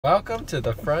Welcome to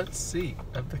the front seat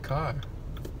of the car.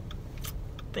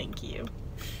 Thank you.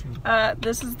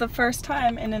 This is the first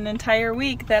time in an entire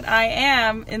week that I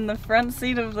am in the front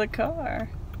seat of the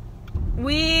car.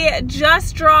 We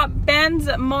just dropped Ben's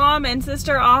mom and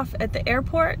sister off at the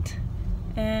airport,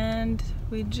 and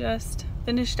we just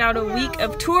finished out a week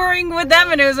of touring with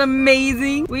them, and it was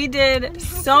amazing. We did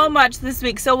so much this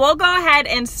week. So we'll go ahead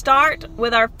and start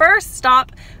with our first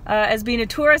stop as being a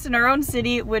tourist in our own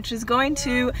city, which is going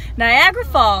to Niagara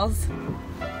Falls.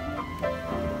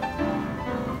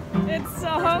 It's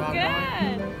so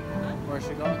good. Where's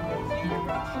she going?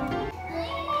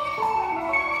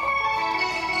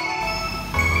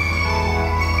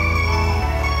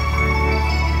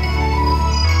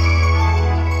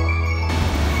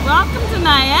 Welcome to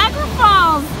Niagara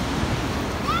Falls.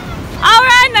 All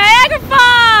right, Niagara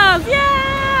Falls, yeah.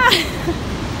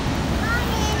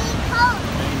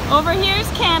 Over here is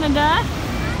Canada.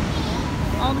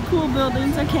 All the cool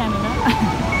buildings are Canada.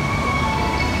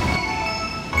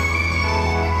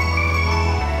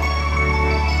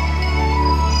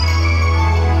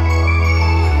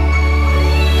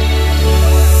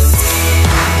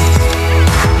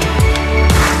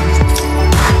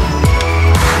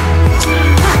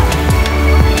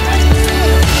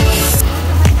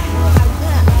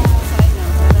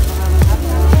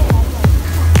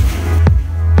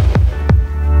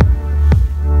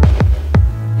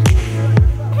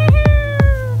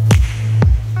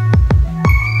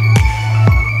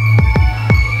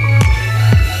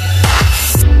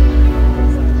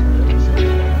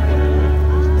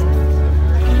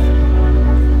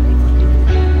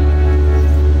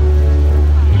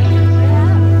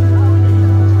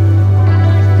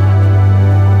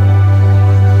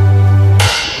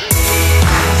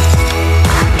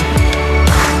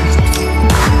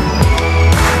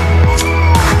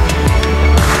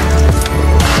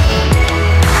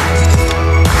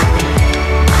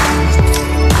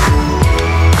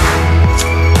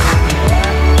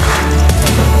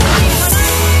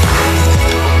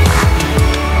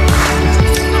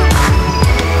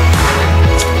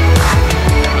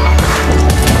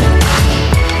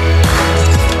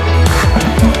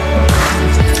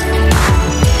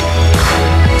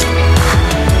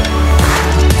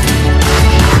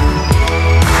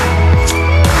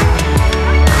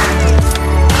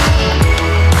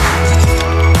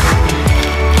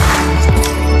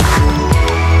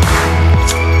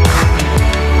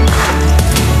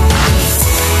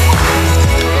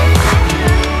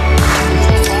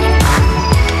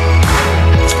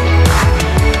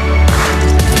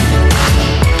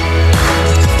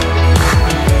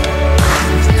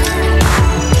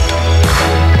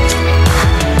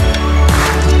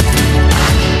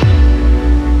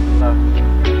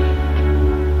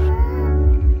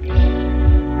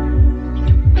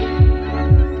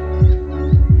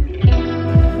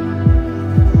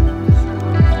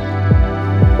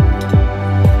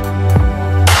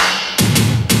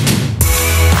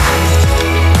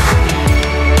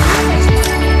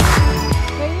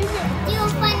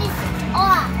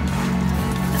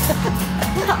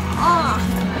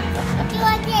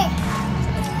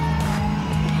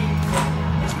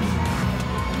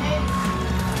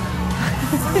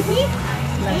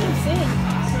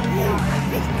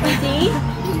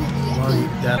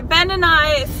 Ben and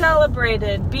I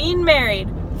celebrated being married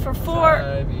for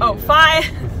 5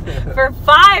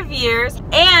 years,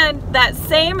 and that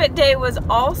same day was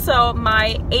also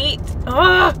my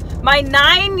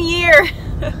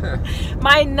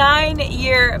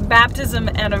 9-year baptism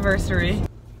anniversary.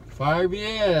 5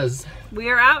 years. We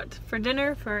are out for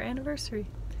dinner for our anniversary.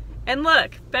 And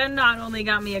look, Ben not only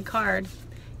got me a card,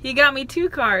 he got me 2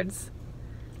 cards.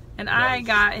 And nice. I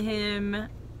got him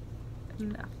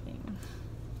nothing.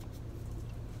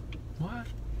 What?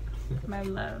 My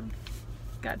love.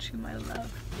 Got you, my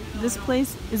love. This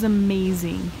place is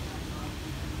amazing.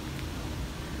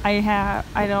 I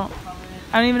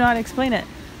don't even know how to explain it.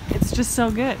 It's just so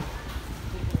good.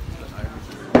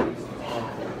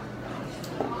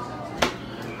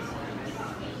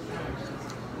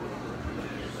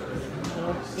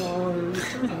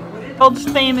 World's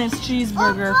famous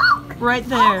cheeseburger. Right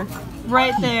there.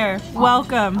 Right there.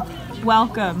 Welcome.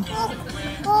 Welcome.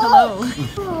 Hello.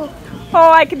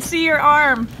 Oh, I can see your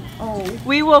arm. Oh.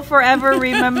 We will forever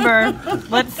remember.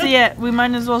 Let's see it. We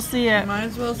might as well see it. Might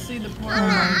as well see the porn. Oh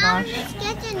my gosh.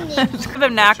 I have a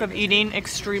knack of eating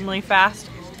extremely fast.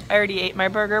 I already ate my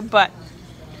burger, but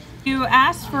you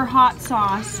asked for hot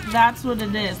sauce. That's what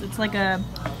it is. It's like a,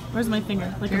 where's my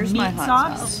finger? Like Here's a meat my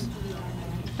hot sauce.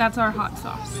 That's our hot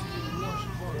sauce.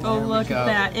 Oh, look at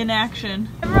that in action.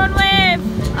 Everyone wave!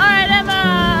 All right,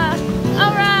 Emma!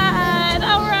 All right,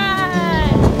 all right.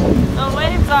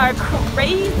 are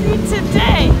crazy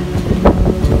today.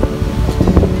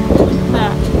 Look at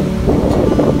that.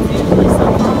 It's usually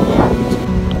something here.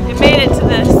 We made it to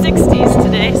the 60s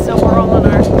today, so we're all in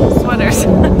our sweaters.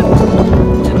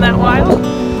 Isn't that wild?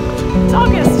 It's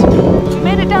August. We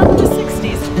made it down to the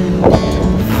 60s.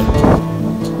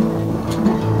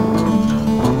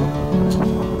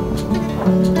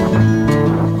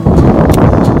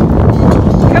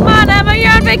 Come on, Emma,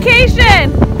 you're on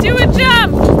vacation. Do a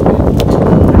jump.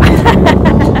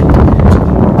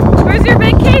 Where's your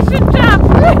vacation jump?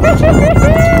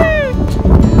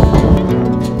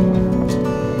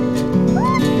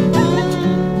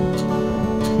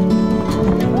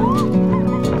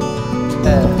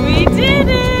 We did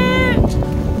it!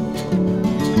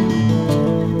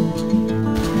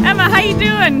 Emma, how you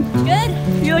doing? Good.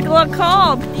 You look a little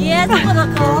cold. Yeah, it's a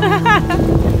little cold.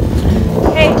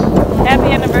 Hey, happy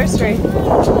anniversary.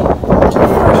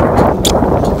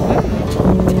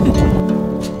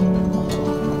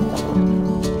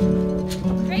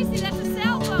 Gracie, that's a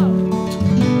sailboat.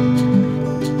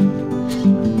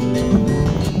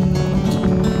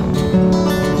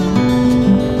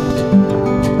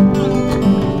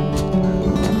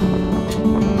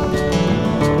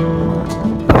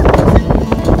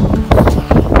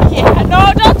 Yeah, no,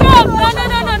 don't throw him.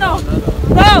 No.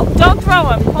 No, don't throw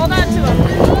him. Hold on to him.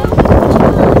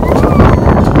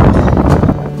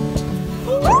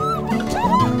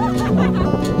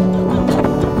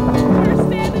 We're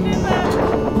standing in the...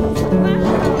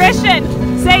 Christian,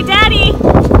 say daddy.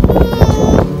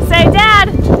 Say dad.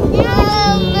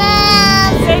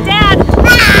 Say dad.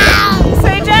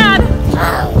 Say dad.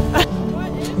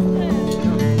 What is this?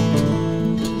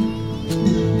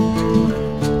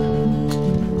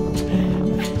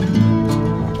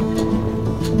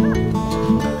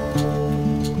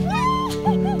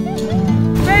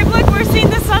 Babe, look, we're seeing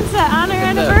the sunset on our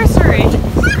anniversary.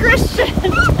 Christian!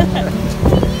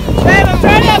 Babe, I'm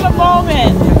trying to have a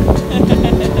moment.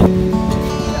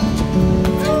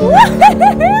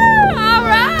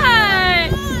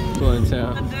 Alright! Cool in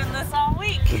town. Been doing this all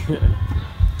week.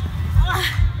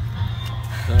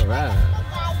 Alright.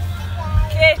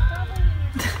 Okay.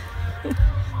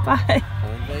 Bye.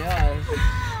 Bon voyage.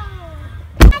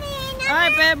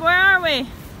 Alright, babe, where are we?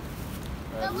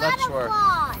 Letchworth.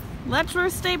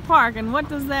 Letchworth State Park, and what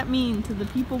does that mean to the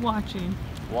people watching?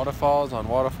 Waterfalls on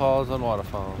waterfalls on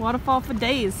waterfalls. Waterfall for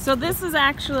days. So this is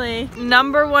actually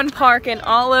 #1 park in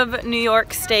all of New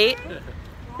York State.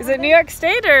 Is it New York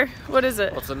State or what is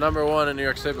it? Well, it's the #1 in New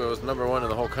York State, but it was #1 in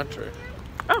the whole country.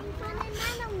 Oh.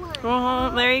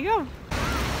 Well, there you go.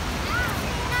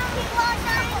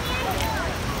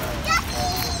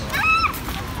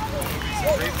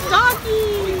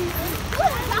 Doggy!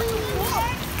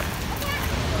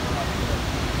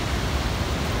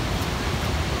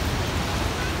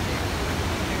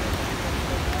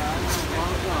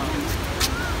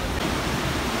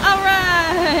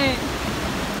 Alright!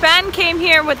 Ben came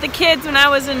here with the kids when I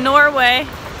was in Norway,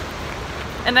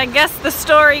 and I guess the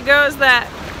story goes that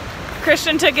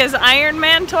Christian took his Iron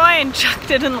Man toy and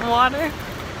chucked it in the water.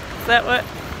 Is that what?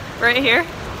 Right here?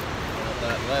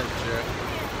 That ledge here.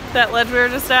 That ledge we were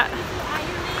just at?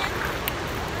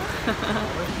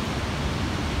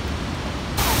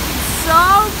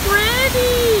 So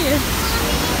pretty!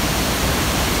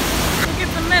 Look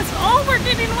at the mist. Oh, we're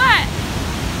getting wet!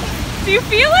 Do you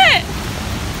feel it?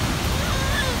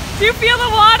 Do you feel the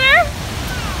water?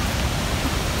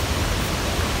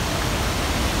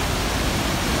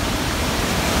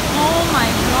 Oh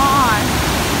my gosh.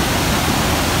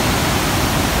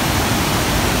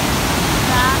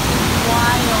 That is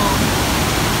wild.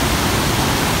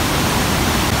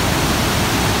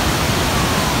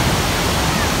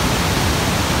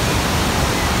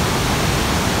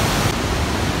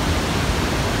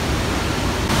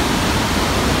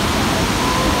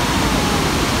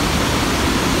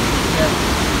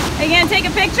 Are you gonna take a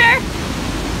picture?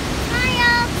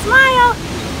 Smile. Smile.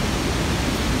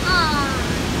 Aww.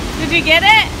 Did you get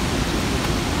it?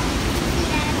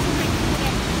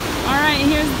 Alright,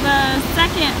 here's the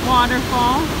second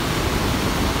waterfall.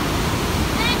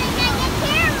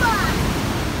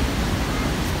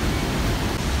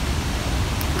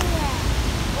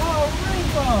 Oh,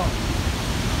 rainbow!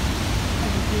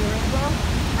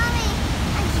 Mommy,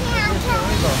 I can't tell.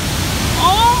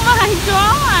 Oh my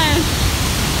gosh!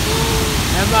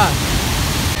 Emma!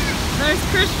 There's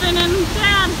Christian and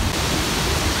Dad.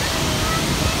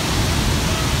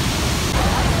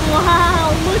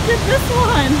 Wow, look at this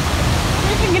one.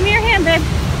 Christian, give me your hand, babe.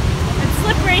 It's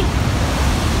slippery.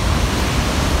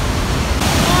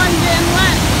 Oh, I'm getting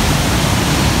wet.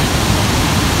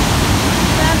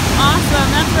 That's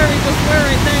awesome. That's where we just were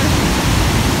right there.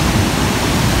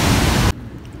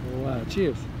 Oh, wow,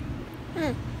 cheers.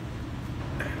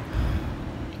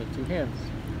 Take 2 hands.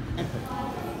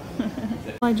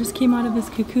 I just came out of his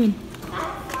cocoon.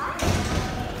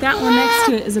 That one next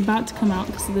to it is about to come out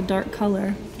because of the dark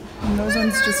color. And those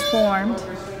ones just formed.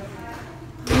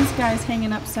 These guys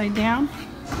hanging upside down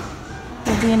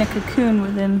will be in a cocoon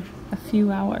within a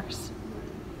few hours.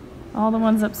 All the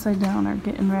ones upside down are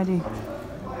getting ready.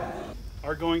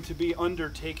 Are going to be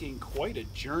undertaking quite a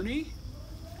journey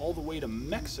all the way to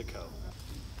Mexico.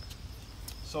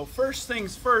 So first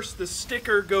things first, the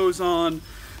sticker goes on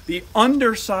the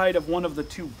underside of one of the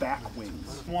 2 back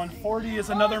wings. 140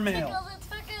 is another male.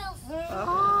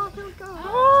 Oh,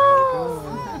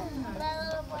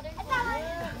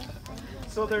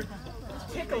 So they're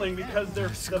tickling because the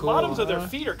bottoms of their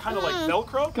feet are kind of like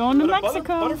Velcro. Going to but a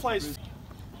Mexico. Butterflies.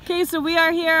 Okay, so we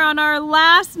are here on our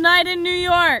last night in New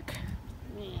York.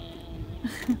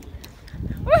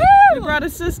 Woohoo! We brought a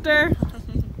sister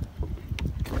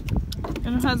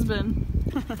and a husband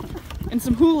and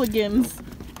some hooligans.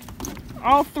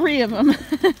 All 3 of them.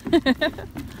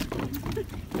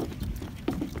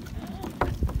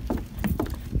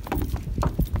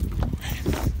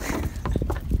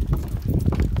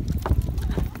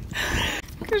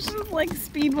 Christian's like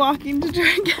speed walking to try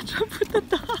and catch up with the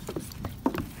dogs.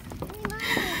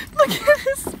 Look at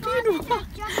his speed walk.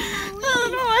 I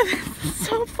don't know why this is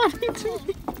so funny to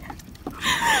me.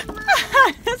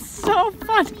 It's so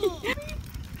funny.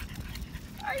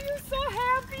 Are you so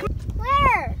happy?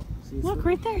 where? Look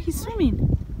right there, he's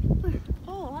swimming.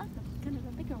 Oh, that's kind of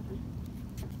a bigger one.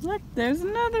 Look, there's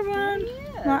another one.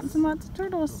 Lots and lots of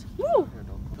turtles. Woo!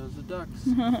 Those are ducks.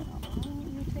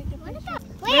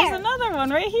 There's another one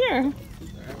right here.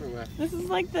 They're everywhere. This is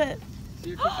like the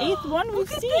 8th one we've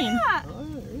seen.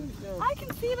 I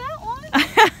can see that one.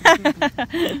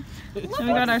 And we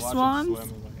got our swans.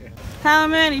 How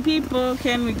many people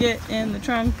can we get in the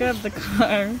trunk of the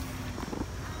car?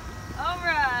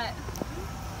 Alright.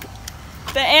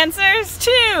 The answer is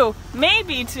 2.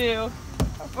 Maybe 2.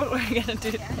 What we're gonna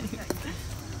do then.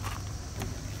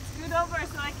 Scoot over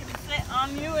so I can sit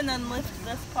on you and then lift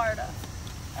this part up.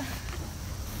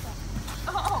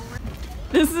 Oh.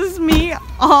 This is me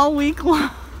all week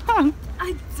long.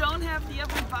 I don't have the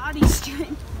upper body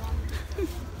strength.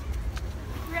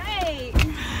 Great.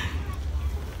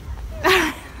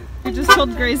 I just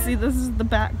told Gracie this is the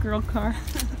Batgirl car.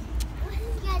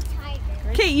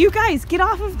 Okay, you guys, get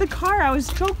off of the car. I was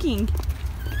choking.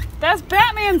 That's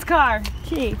Batman's car.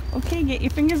 Okay, get your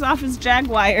fingers off his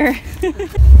Jaguar.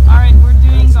 Alright, we're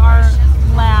doing our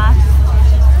last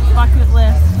bucket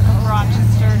list of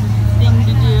Rochester thing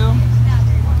to do.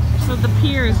 So the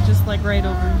pier is just like right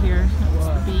over here.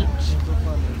 That's the beach.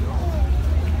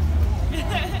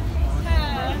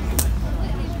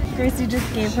 Gracie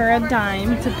just gave her a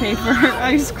dime to pay for her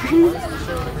ice cream.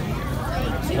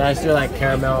 Can I just do like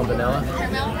caramel and vanilla?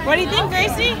 What do you think,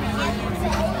 Gracie?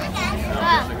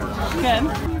 Good.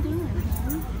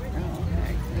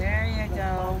 There you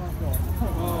go.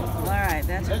 Alright,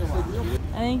 that's cool.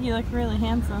 I think you look really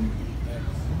handsome.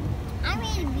 I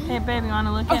made a Hey baby,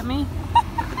 wanna look at me?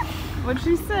 What'd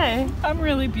she say? I'm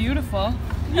really beautiful.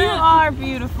 You are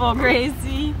beautiful,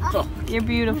 Gracie. Oh, You're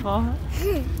beautiful.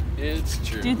 it's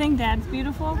true. Do you think Dad's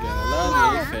beautiful? Got a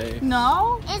lovely face.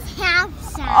 No? It's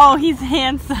handsome. Oh, he's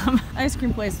handsome. Ice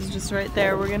cream place is just right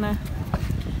there. We're gonna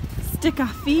stick our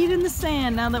feet in the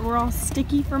sand now that we're all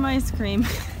sticky from ice cream.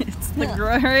 It's the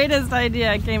greatest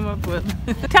idea I came up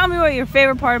with. Tell me what your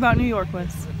favorite part about New York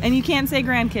was. And you can't say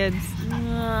grandkids.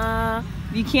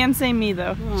 You can say me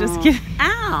though. Just kidding.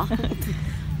 Ow!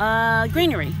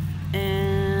 Greenery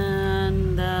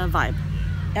and the vibe.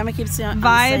 Emma keeps saying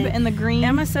Vibe and the green.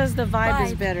 Emma says the vibe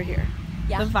is Vibe. better here.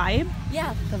 The vibe?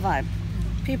 Yeah, The vibe.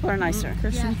 People are nicer.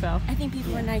 Christian Yeah. fell. I think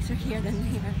people are nicer here than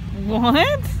here.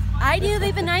 What? I do.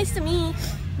 They've been nice to me.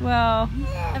 Well,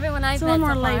 Everyone I've It's a met little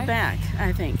more so laid far. back,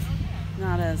 I think.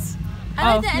 Not as. I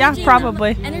like Oh, the yeah, energy.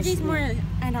 probably. Energy's more,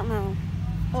 I don't know,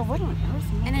 Oh, what on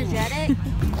earth? energetic.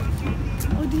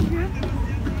 Oh, do you hear it?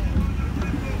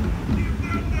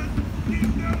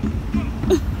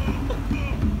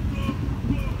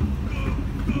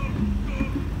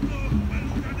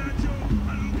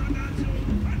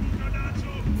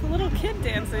 it's a little kid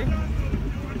dancing.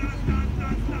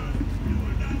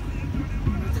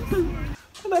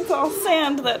 That's all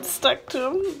sand that's stuck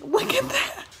to him. Look at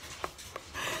that.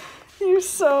 You're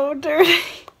so dirty.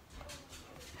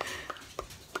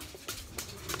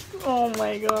 Oh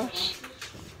my gosh.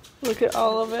 Look at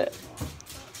all of it.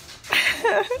 Do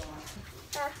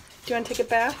you want to take a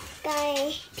bath?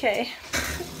 Guy. Okay.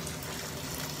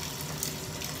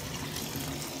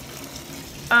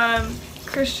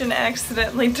 Christian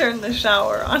accidentally turned the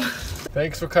shower on.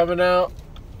 Thanks for coming out.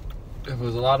 It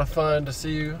was a lot of fun to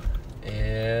see you,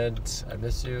 and I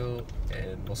miss you,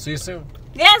 and we'll see you soon.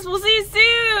 Yes, we'll see you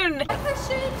soon.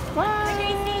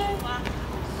 Bye.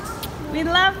 We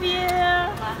love you.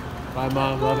 Bye,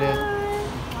 Mom. Love you.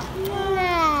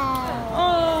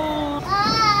 Oh.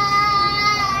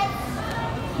 Bye.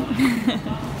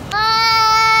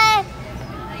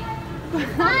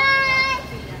 Bye.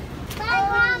 Bye,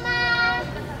 Mama.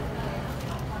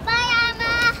 Bye,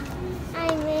 Mama. I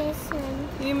miss him.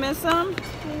 You miss him?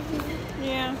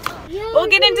 Yeah. We'll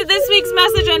get into this week's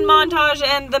message and montage,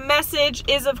 and the message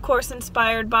is, of course,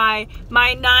 inspired by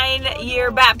my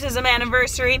 9-year baptism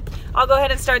anniversary. I'll go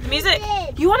ahead and start the music.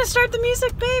 You want to start the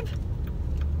music, babe?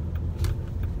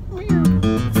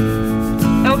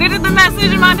 We'll get into the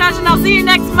message and montage, and I'll see you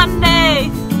next Monday.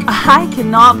 I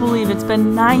cannot believe it's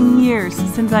been 9 years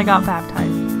since I got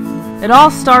baptized. It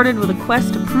all started with a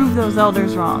quest to prove those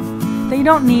elders wrong. They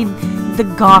don't need the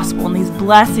gospel, and these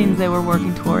blessings they were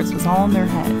working towards was all in their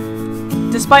head.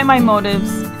 Despite my motives,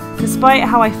 despite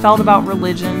how I felt about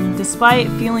religion, despite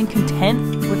feeling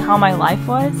content with how my life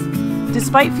was,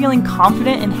 despite feeling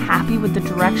confident and happy with the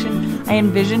direction I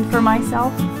envisioned for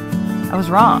myself, I was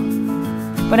wrong.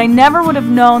 But I never would have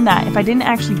known that if I didn't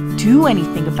actually do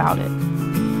anything about it.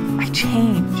 I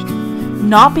changed.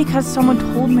 Not because someone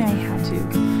told me I had to.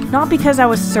 Not because I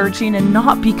was searching, and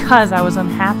not because I was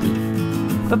unhappy.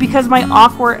 But because my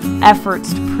awkward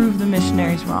efforts to prove the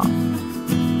missionaries wrong.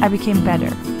 I became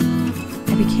better.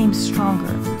 I became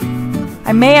stronger.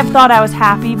 I may have thought I was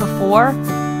happy before,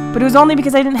 but it was only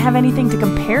because I didn't have anything to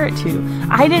compare it to.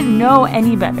 I didn't know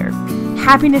any better.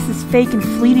 Happiness is fake and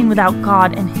fleeting without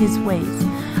God and His ways.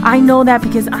 I know that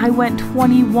because I went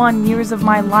 21 years of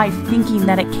my life thinking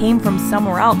that it came from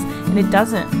somewhere else, and it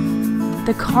doesn't.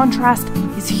 The contrast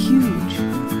is huge.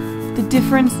 The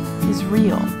difference is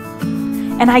real.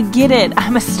 And I get it.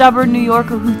 I'm a stubborn New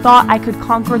Yorker who thought I could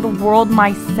conquer the world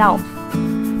myself.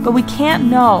 But we can't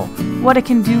know what it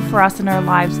can do for us in our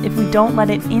lives if we don't let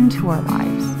it into our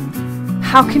lives.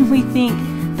 How can we think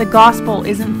the gospel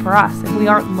isn't for us if we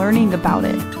aren't learning about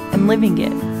it and living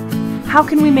it? How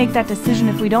can we make that decision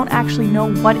if we don't actually know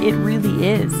what it really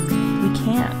is? We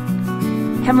can't.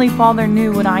 Heavenly Father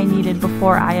knew what I needed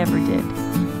before I ever did.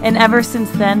 And ever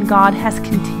since then, God has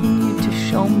continued to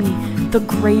show me the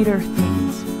greater things.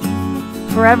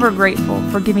 Forever grateful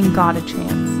for giving God a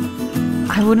chance.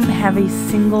 I wouldn't have a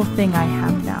single thing I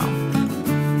have now